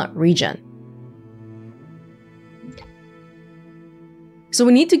 Stamina regen. So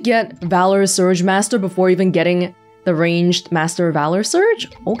we need to get Valor Surge Master before even getting the ranged Master Valor Surge?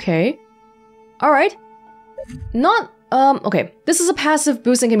 Okay. Alright. Not, okay. This is a passive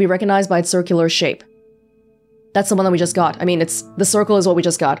boost and can be recognized by its circular shape. That's the one that we just got. I mean, the circle is what we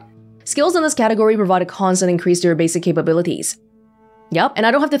just got. Skills in this category provide a constant increase to your basic capabilities. Yep, and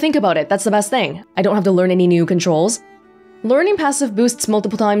I don't have to think about it. That's the best thing. I don't have to learn any new controls. Learning passive boosts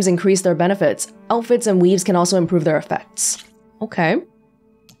multiple times increase their benefits. Outfits and weaves can also improve their effects. Okay.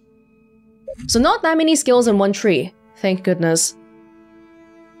 So not that many skills in one tree. Thank goodness.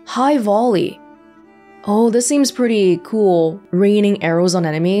 High volley. Oh, this seems pretty cool. Raining arrows on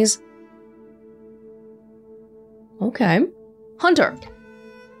enemies. Okay. Hunter.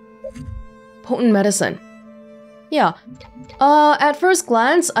 Potent medicine. Yeah. At first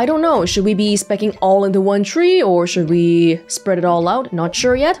glance, I don't know. Should we be speccing all into one tree or should we spread it all out? Not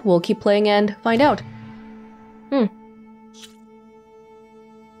sure yet. We'll keep playing and find out.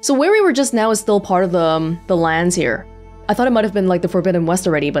 So where we were just now is still part of the lands here. I thought it might have been like the Forbidden West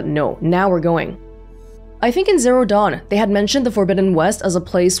already, but no. Now we're going. I think in Zero Dawn, they had mentioned the Forbidden West as a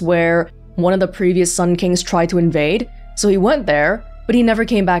place where one of the previous Sun Kings tried to invade. So he went there, but he never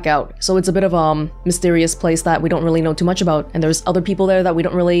came back out. So it's a bit of a mysterious place that we don't really know too much about. And there's other people there that we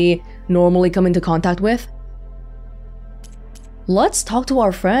don't really normally come into contact with. Let's talk to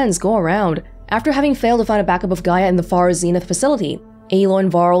our friends, go around. After having failed to find a backup of Gaia in the far Zenith facility, Aloy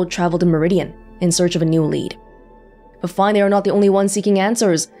and Varl traveled to Meridian in search of a new lead. But find they are not the only ones seeking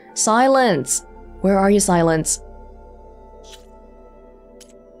answers. Silence! Where are you, Silence?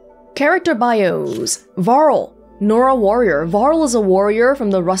 Character bios. Varl. Nora warrior. Varl is a warrior from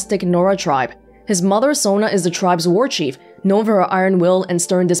the rustic Nora tribe. His mother, Sona, is the tribe's war chief, known for her iron will and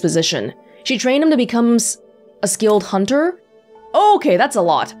stern disposition. She trained him to become a skilled hunter? Okay, that's a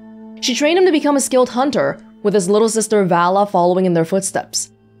lot. She trained him to become a skilled hunter, with his little sister Vala following in their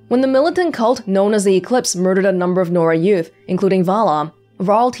footsteps. When the militant cult known as the Eclipse murdered a number of Nora youth, including Vala,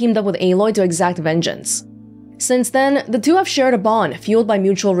 Varl teamed up with Aloy to exact vengeance. Since then, the two have shared a bond, fueled by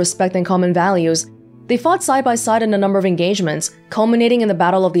mutual respect and common values. They fought side by side in a number of engagements, culminating in the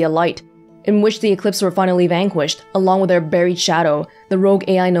Battle of the Elite. in which the Eclipse were finally vanquished, along with their buried shadow, the rogue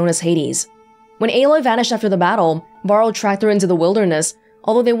AI known as Hades. When Aloy vanished after the battle, Varl tracked her into the wilderness.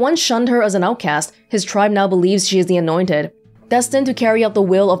 Although they once shunned her as an outcast, his tribe now believes she is the Anointed, destined to carry out the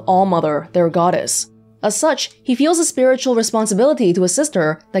will of All-Mother, their goddess. As such, he feels a spiritual responsibility to assist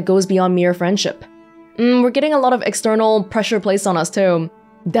her that goes beyond mere friendship. We're getting a lot of external pressure placed on us too.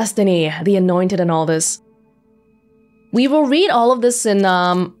 Destiny, the Anointed and all this. We will read all of this in,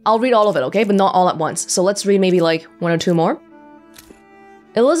 I'll read all of it, okay? But not all at once. So let's read maybe like 1 or 2 more.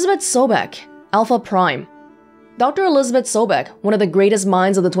 Elizabeth Sobek, Alpha Prime. Dr. Elizabeth Sobek, one of the greatest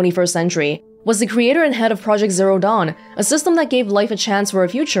minds of the 21st century, was the creator and head of Project Zero Dawn, a system that gave life a chance for a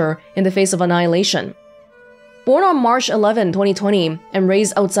future in the face of annihilation. Born on March 11, 2020, and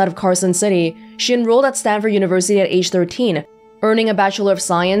raised outside of Carson City, she enrolled at Stanford University at age 13, earning a Bachelor of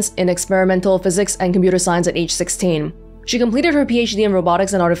Science in Experimental Physics and Computer Science at age 16. She completed her PhD in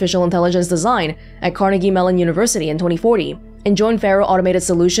Robotics and Artificial Intelligence Design at Carnegie Mellon University in 2040, and joined Faro Automated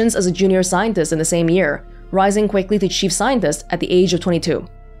Solutions as a junior scientist in the same year, rising quickly to chief scientist at the age of 22.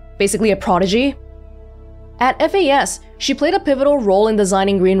 Basically a prodigy. At FAS, she played a pivotal role in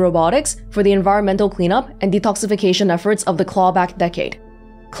designing green robotics for the environmental cleanup and detoxification efforts of the clawback decade.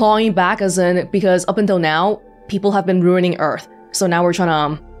 Clawing back as in because up until now, people have been ruining Earth, so now we're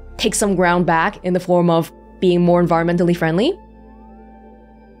trying to take some ground back in the form of being more environmentally friendly.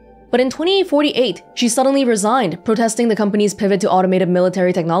 But in 2048, she suddenly resigned, protesting the company's pivot to automated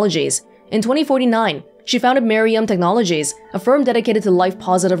military technologies. In 2049, she founded Miriam Technologies, a firm dedicated to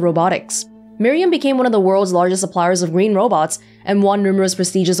life-positive robotics. Miriam became one of the world's largest suppliers of green robots and won numerous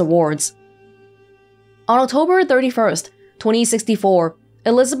prestigious awards. On October 31st, 2064,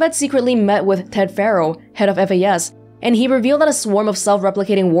 Elizabeth secretly met with Ted Faro, head of FAS, and he revealed that a swarm of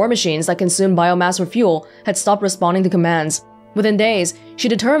self-replicating war machines that consumed biomass for fuel had stopped responding to commands. Within days, she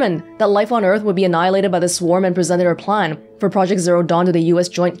determined that life on Earth would be annihilated by the swarm and presented her plan for Project Zero Dawn to the US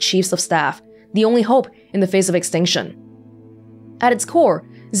Joint Chiefs of Staff, the only hope in the face of extinction. At its core,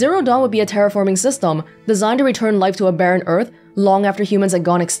 Zero Dawn would be a terraforming system designed to return life to a barren Earth long after humans had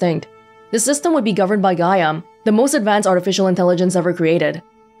gone extinct. The system would be governed by Gaia, the most advanced artificial intelligence ever created.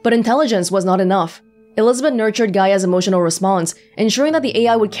 But intelligence was not enough. Elizabeth nurtured Gaia's emotional response, ensuring that the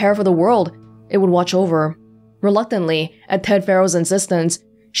AI would care for the world it would watch over. Reluctantly, at Ted Faro's insistence,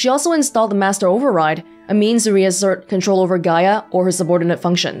 she also installed the Master Override, a means to reassert control over Gaia or her subordinate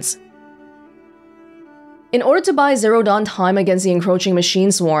functions. In order to buy Zero Dawn time against the encroaching machine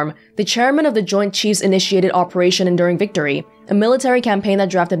swarm, the chairman of the Joint Chiefs initiated Operation Enduring Victory, a military campaign that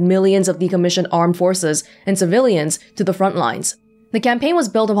drafted millions of decommissioned armed forces and civilians to the front lines. The campaign was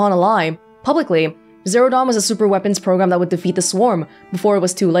built upon a lie. Publicly, Zero Dawn was a super weapons program that would defeat the swarm before it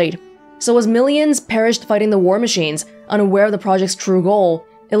was too late. So as millions perished fighting the war machines, unaware of the project's true goal,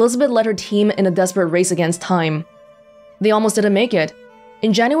 Elizabeth led her team in a desperate race against time. They almost didn't make it.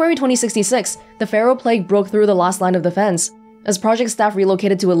 In January 2066, the Faro Plague broke through the last line of defense. As project staff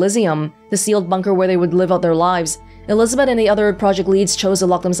relocated to Elysium, the sealed bunker where they would live out their lives, Elizabeth and the other project leads chose to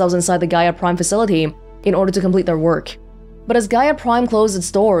lock themselves inside the Gaia Prime facility in order to complete their work. But as Gaia Prime closed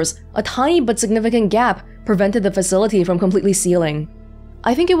its doors, a tiny but significant gap prevented the facility from completely sealing.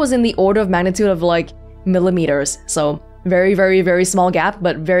 I think it was in the order of magnitude of like millimeters, so very, very, very small gap,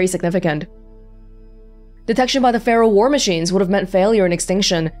 but very significant. Detection by the Faro war machines would have meant failure and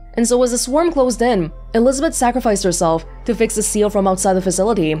extinction, and so as the swarm closed in, Elizabeth sacrificed herself to fix the seal from outside the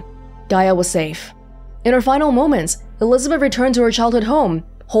facility. Gaia was safe. In her final moments, Elizabeth returned to her childhood home,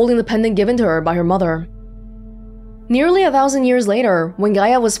 holding the pendant given to her by her mother. Nearly 1,000 years later, when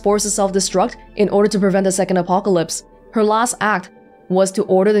Gaia was forced to self-destruct in order to prevent a second apocalypse, her last act was to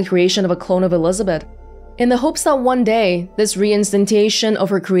order the creation of a clone of Elizabeth, in the hopes that one day, this reinstantiation of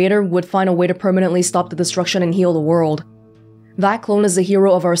her creator would find a way to permanently stop the destruction and heal the world. That clone is the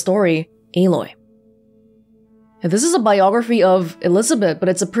hero of our story, Aloy. This is a biography of Elizabeth, but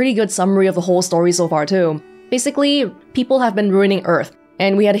it's a pretty good summary of the whole story so far too. Basically, people have been ruining Earth,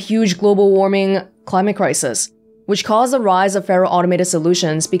 and we had a huge global warming climate crisis, which caused the rise of Faro Automated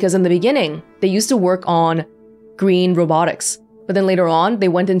Solutions because in the beginning, they used to work on green robotics. But then later on, they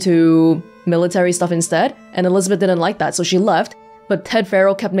went into military stuff instead, and Elizabeth didn't like that, so she left. But Ted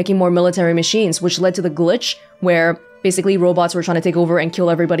Faro kept making more military machines, which led to the glitch where basically robots were trying to take over and kill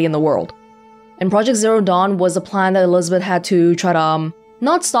everybody in the world. And Project Zero Dawn was a plan that Elizabeth had to try to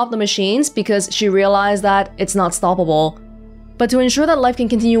not stop the machines because she realized that it's not stoppable, but to ensure that life can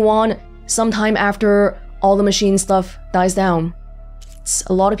continue on sometime after all the machine stuff dies down.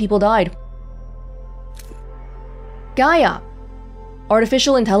 A lot of people died. Gaia.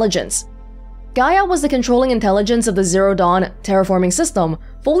 Artificial intelligence. Gaia was the controlling intelligence of the Zero Dawn terraforming system,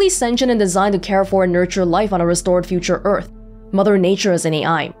 fully sentient and designed to care for and nurture life on a restored future Earth, Mother Nature as an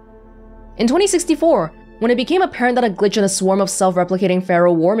AI. In 2064, when it became apparent that a glitch in a swarm of self-replicating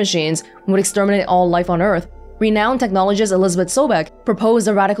Pharaoh war machines would exterminate all life on Earth, renowned technologist Elizabeth Sobeck proposed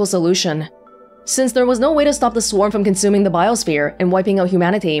a radical solution. Since there was no way to stop the swarm from consuming the biosphere and wiping out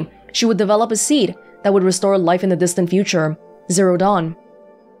humanity, she would develop a seed that would restore life in the distant future, Zero Dawn.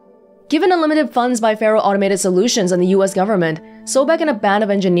 Given unlimited funds by Pharaoh Automated Solutions and the US government, Sobeck and a band of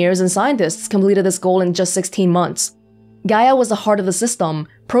engineers and scientists completed this goal in just 16 months. Gaia was the heart of the system,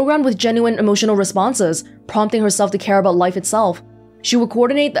 programmed with genuine emotional responses, prompting herself to care about life itself. She would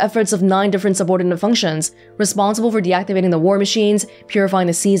coordinate the efforts of 9 different subordinate functions, responsible for deactivating the war machines, purifying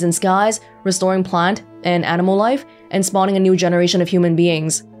the seas and skies, restoring plant and animal life, and spawning a new generation of human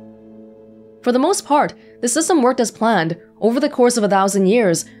beings. For the most part, the system worked as planned. Over the course of 1,000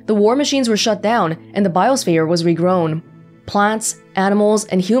 years, the war machines were shut down and the biosphere was regrown. Plants, animals,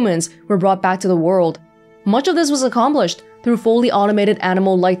 and humans were brought back to the world. Much of this was accomplished through fully automated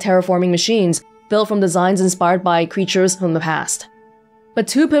animal-like terraforming machines built from designs inspired by creatures from the past. But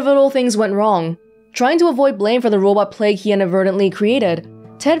 2 pivotal things went wrong. Trying to avoid blame for the robot plague he inadvertently created,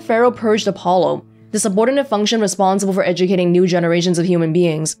 Ted Pharaoh purged Apollo, the subordinate function responsible for educating new generations of human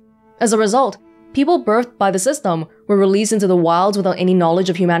beings. As a result, people birthed by the system were released into the wilds without any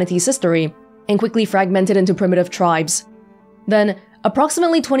knowledge of humanity's history, and quickly fragmented into primitive tribes. Then,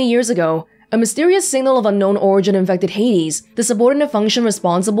 approximately 20 years ago, a mysterious signal of unknown origin infected Hades, the subordinate function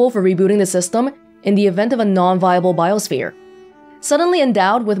responsible for rebooting the system in the event of a non-viable biosphere. Suddenly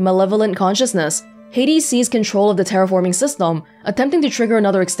endowed with malevolent consciousness, Hades seized control of the terraforming system, attempting to trigger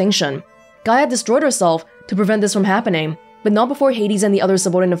another extinction. Gaia destroyed herself to prevent this from happening, but not before Hades and the other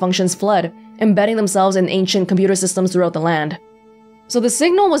subordinate functions fled, embedding themselves in ancient computer systems throughout the land. So the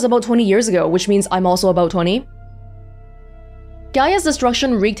signal was about 20 years ago, which means I'm also about 20. Gaia's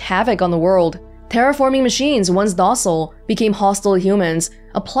destruction wreaked havoc on the world. Terraforming machines, once docile, became hostile to humans,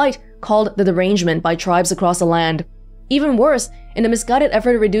 a plight called the derangement by tribes across the land. Even worse, in a misguided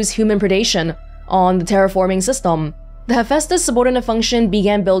effort to reduce human predation on the terraforming system, the Hephaestus subordinate function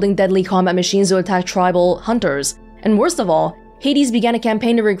began building deadly combat machines to attack tribal hunters. And worst of all, Hades began a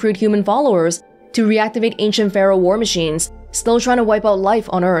campaign to recruit human followers to reactivate ancient Pharaoh war machines, still trying to wipe out life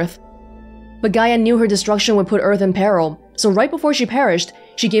on Earth. But Gaia knew her destruction would put Earth in peril, so right before she perished,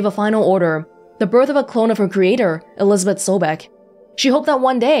 she gave a final order, the birth of a clone of her creator, Elizabeth Sobeck. She hoped that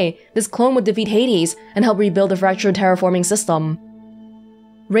one day, this clone would defeat Hades and help rebuild the fractured terraforming system.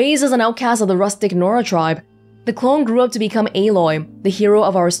 Raised as an outcast of the rustic Nora tribe, the clone grew up to become Aloy, the hero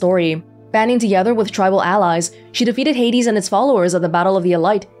of our story. Banding together with tribal allies, she defeated Hades and its followers at the Battle of the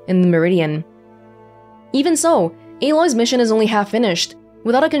Elite in the Meridian. Even so, Aloy's mission is only half finished.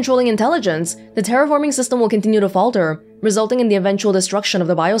 Without a controlling intelligence, the terraforming system will continue to falter, resulting in the eventual destruction of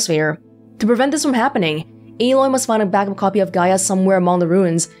the biosphere. To prevent this from happening, Aloy must find a backup copy of Gaia somewhere among the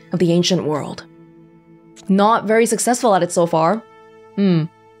ruins of the ancient world. Not very successful at it so far.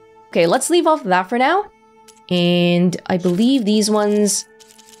 Okay, let's leave off that for now. And I believe these ones,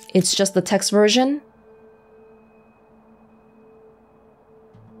 it's just the text version.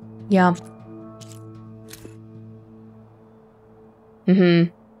 Yeah.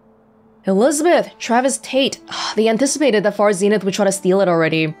 Elizabeth, Travis Tate. They anticipated that Far Zenith would try to steal it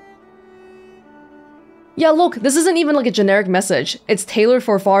already. Yeah, look, this isn't even like a generic message. It's tailored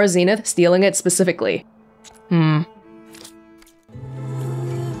for Far Zenith stealing it specifically.